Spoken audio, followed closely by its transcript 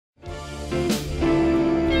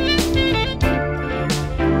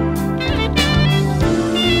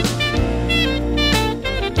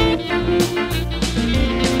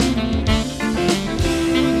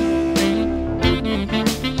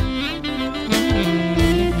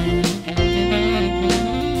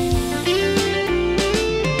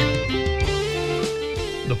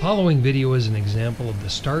following video is an example of the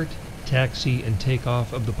start, taxi, and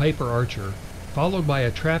takeoff of the Piper Archer, followed by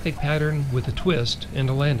a traffic pattern with a twist and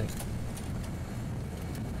a landing.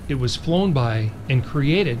 It was flown by and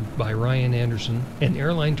created by Ryan Anderson, an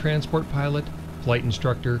airline transport pilot, flight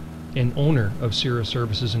instructor, and owner of Cirrus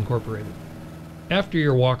Services Incorporated. After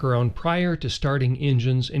your walk around prior to starting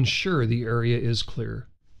engines, ensure the area is clear.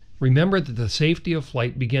 Remember that the safety of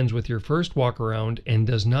flight begins with your first walk around and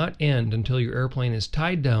does not end until your airplane is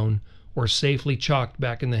tied down or safely chalked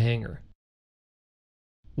back in the hangar.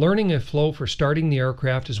 Learning a flow for starting the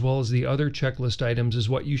aircraft as well as the other checklist items is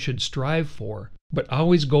what you should strive for, but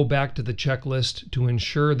always go back to the checklist to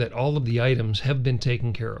ensure that all of the items have been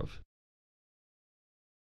taken care of.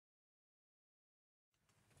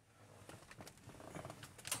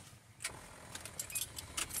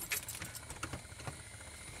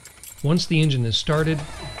 Once the engine is started,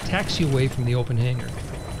 taxi away from the open hangar.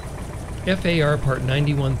 FAR Part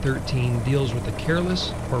 9113 deals with the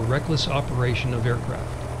careless or reckless operation of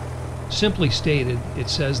aircraft. Simply stated, it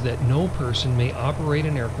says that no person may operate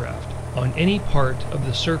an aircraft on any part of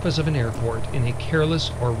the surface of an airport in a careless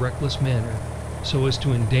or reckless manner so as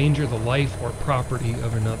to endanger the life or property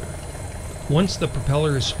of another. Once the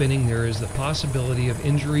propeller is spinning, there is the possibility of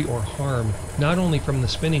injury or harm not only from the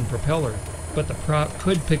spinning propeller, but the prop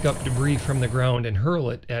could pick up debris from the ground and hurl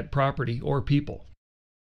it at property or people.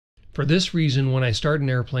 For this reason, when I start an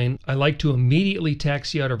airplane, I like to immediately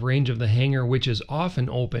taxi out of range of the hangar, which is often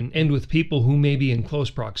open and with people who may be in close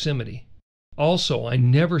proximity. Also, I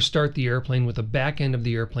never start the airplane with the back end of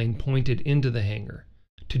the airplane pointed into the hangar.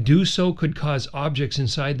 To do so could cause objects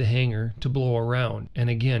inside the hangar to blow around and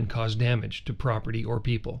again cause damage to property or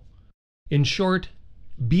people. In short,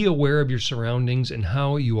 be aware of your surroundings and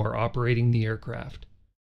how you are operating the aircraft.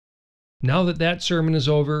 Now that that sermon is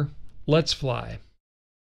over, let's fly.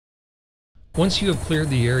 Once you have cleared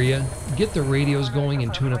the area, get the radios going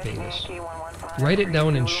and tune up ATIS. Write it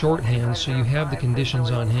down in shorthand so you have the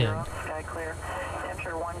conditions on hand. Sky clear.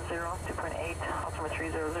 Temperature 10, 2.8, altimeter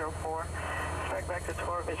 3004. Strike back to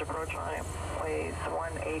Tor, visual approach on it. Ways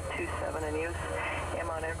 1827 in use. M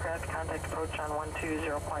on aircraft, contact approach on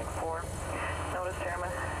 120.4. Notice Airman,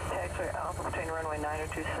 taxiway Alpha between runway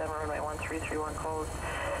 9027, runway 1331 closed.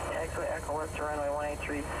 Taxiway Echo West to runway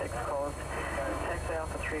 1836 closed. Taxiway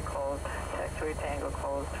Alpha 3 closed. Taxiway Tango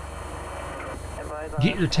closed.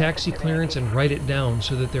 Get your taxi clearance and write it down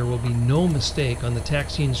so that there will be no mistake on the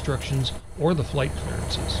taxi instructions or the flight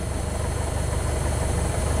clearances.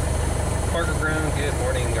 Parker Brown, good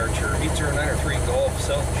morning, Archer 8093 Golf,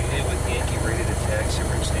 South GA with Yankee, ready to taxi. We're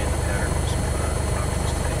going to stay in the pattern with some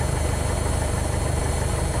options today.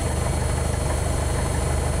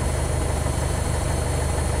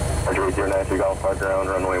 Archer 8093 Golf, Parker Brown,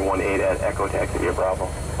 runway 18 at Echo, taxi via Bravo.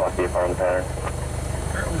 Lock VFR in the pattern.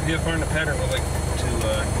 Alright, with VFR in the pattern, we'd like to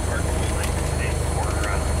depart full length today for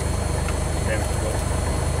damage to both.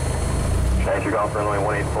 93 Golf,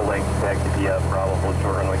 runway 18 full length, taxi via Bravo, hold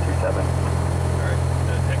short, runway 27. Alright,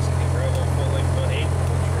 taxi via Bravo, full length 18,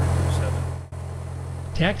 hold short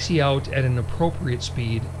 27. Taxi out at an appropriate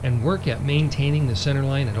speed and work at maintaining the center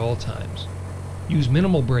line at all times. Use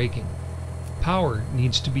minimal braking. Power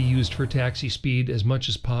needs to be used for taxi speed as much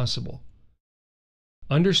as possible.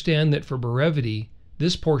 Understand that for brevity,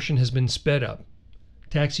 this portion has been sped up.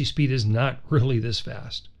 Taxi speed is not really this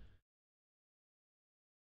fast.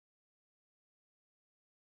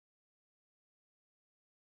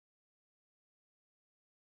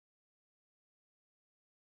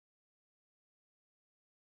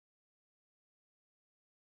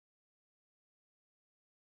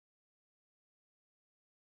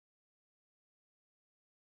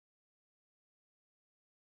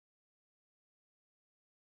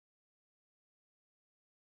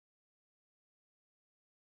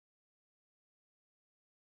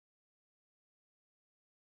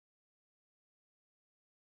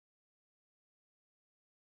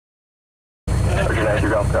 Archer 93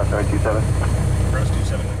 Golf, cross runway 27. Cross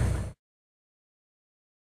 27.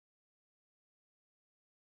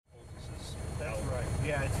 That's right.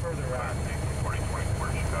 Yeah, it's further out.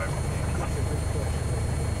 4024 Chicago. That's a good question.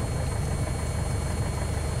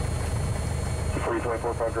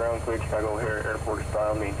 4024 Park ground, clear Chicago O'Hare Airport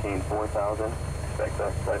style, maintain 4000. Expect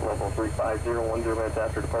that flight level 350, 10 minutes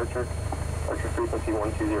after departure. Departure frequency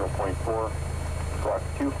 120.4, squawk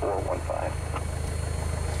 2415.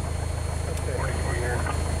 Okay.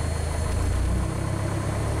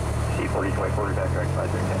 C4024, back direct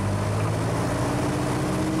 510.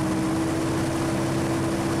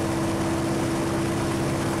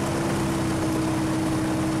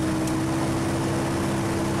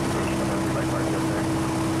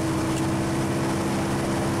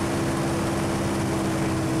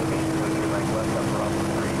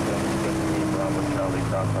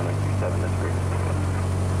 south, runway 27, that's frequency.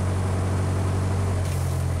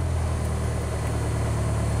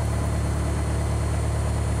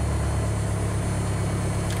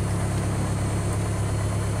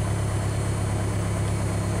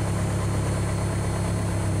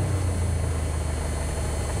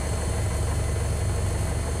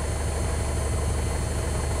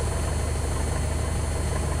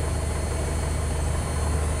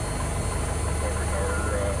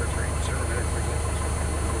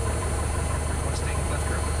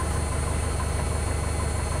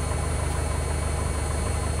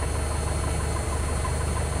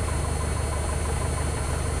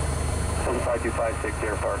 From 5256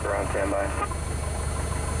 Air Parker on standby.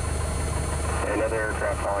 Another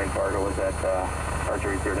aircraft calling Fargo was at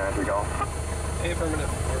Archery 093 Golf. Hey, affirmative.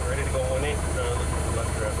 We're ready to go 18. Looking for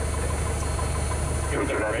left traffic. Okay, we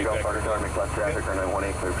got a 093 break Golf, back. Fargo Tower, make left traffic,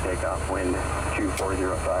 runway 18, clear for takeoff, wind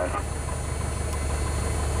 2405.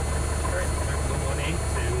 Alright, clear to go 18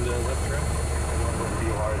 and left traffic.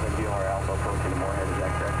 VOR, then VOR Alpha, approaching to Moorhead, is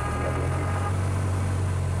that correct?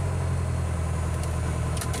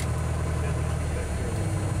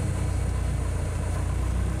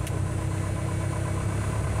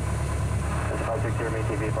 Victor,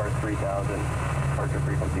 maintain VFR 3000, departure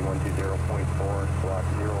frequency 120.4, squawk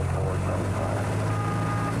 0475.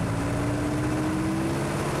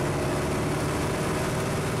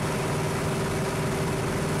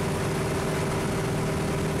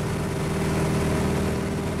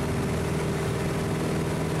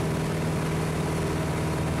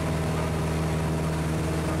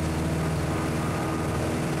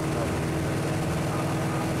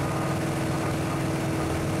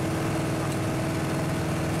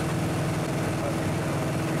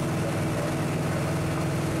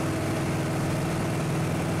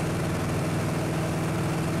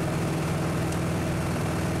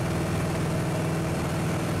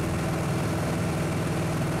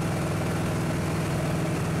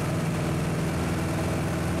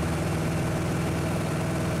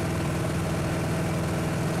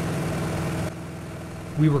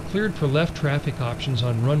 We were cleared for left traffic options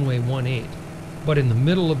on runway 18, but in the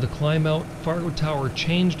middle of the climb out, Fargo Tower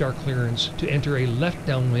changed our clearance to enter a left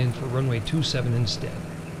downwind for runway 27 instead.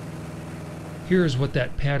 Here's what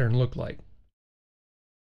that pattern looked like.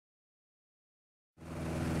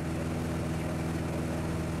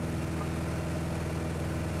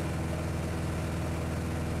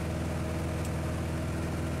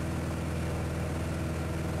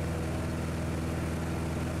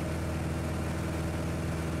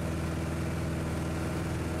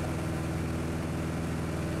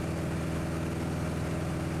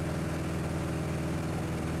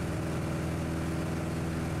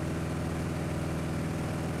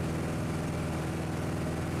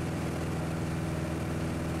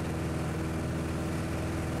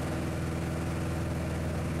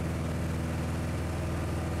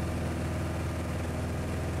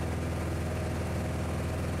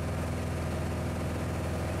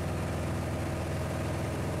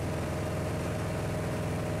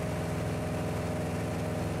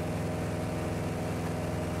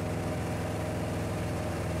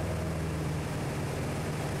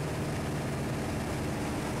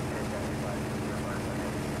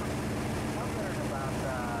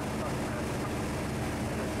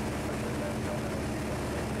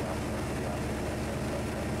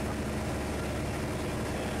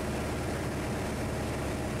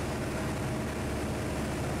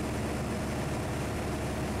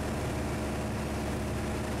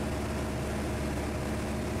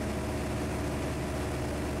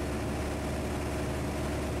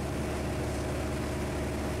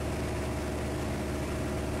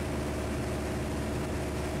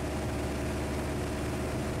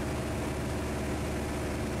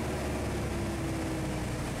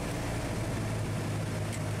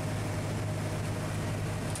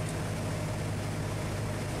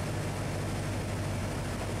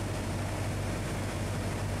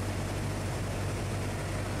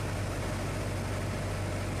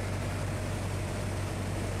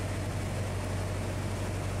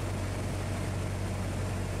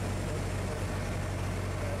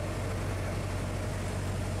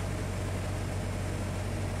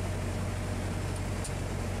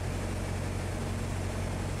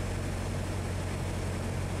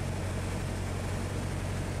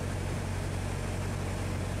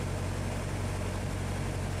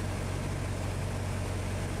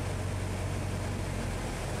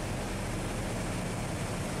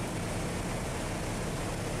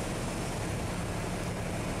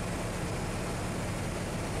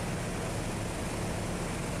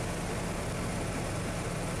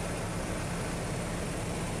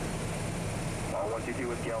 122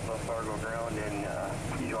 Whiskey Alpha, Fargo ground, and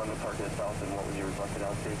you on the park to the south, and what was your reflected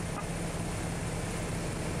altitude?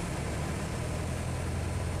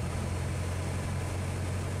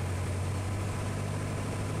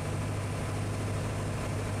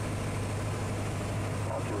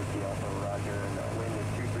 Alpha Whiskey Alpha, roger, and wind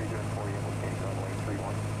is 230 for you, okay, runway 31.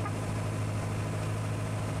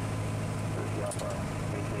 Whiskey Alpha,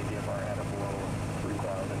 maintain DFR at or below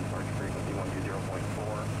 3,000, departure frequency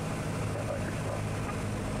 120.4, stand by for slow.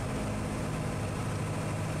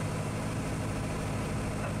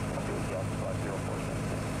 Alpha Whiskey Alpha, flight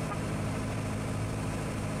 0476.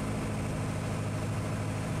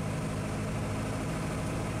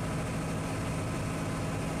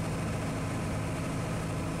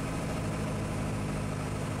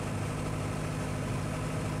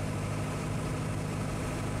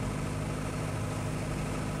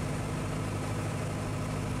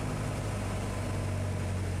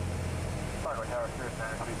 Fargo Tower, Cirrus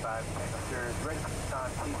 935, Tango Sirius, ready on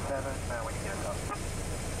T7, now we can get it up.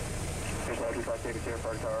 Here's Roger, 5 David Sierra,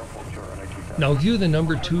 Fargo Tower, full short on T7. Now view the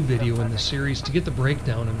number 2 video in the series to get the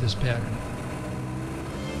breakdown of this pattern.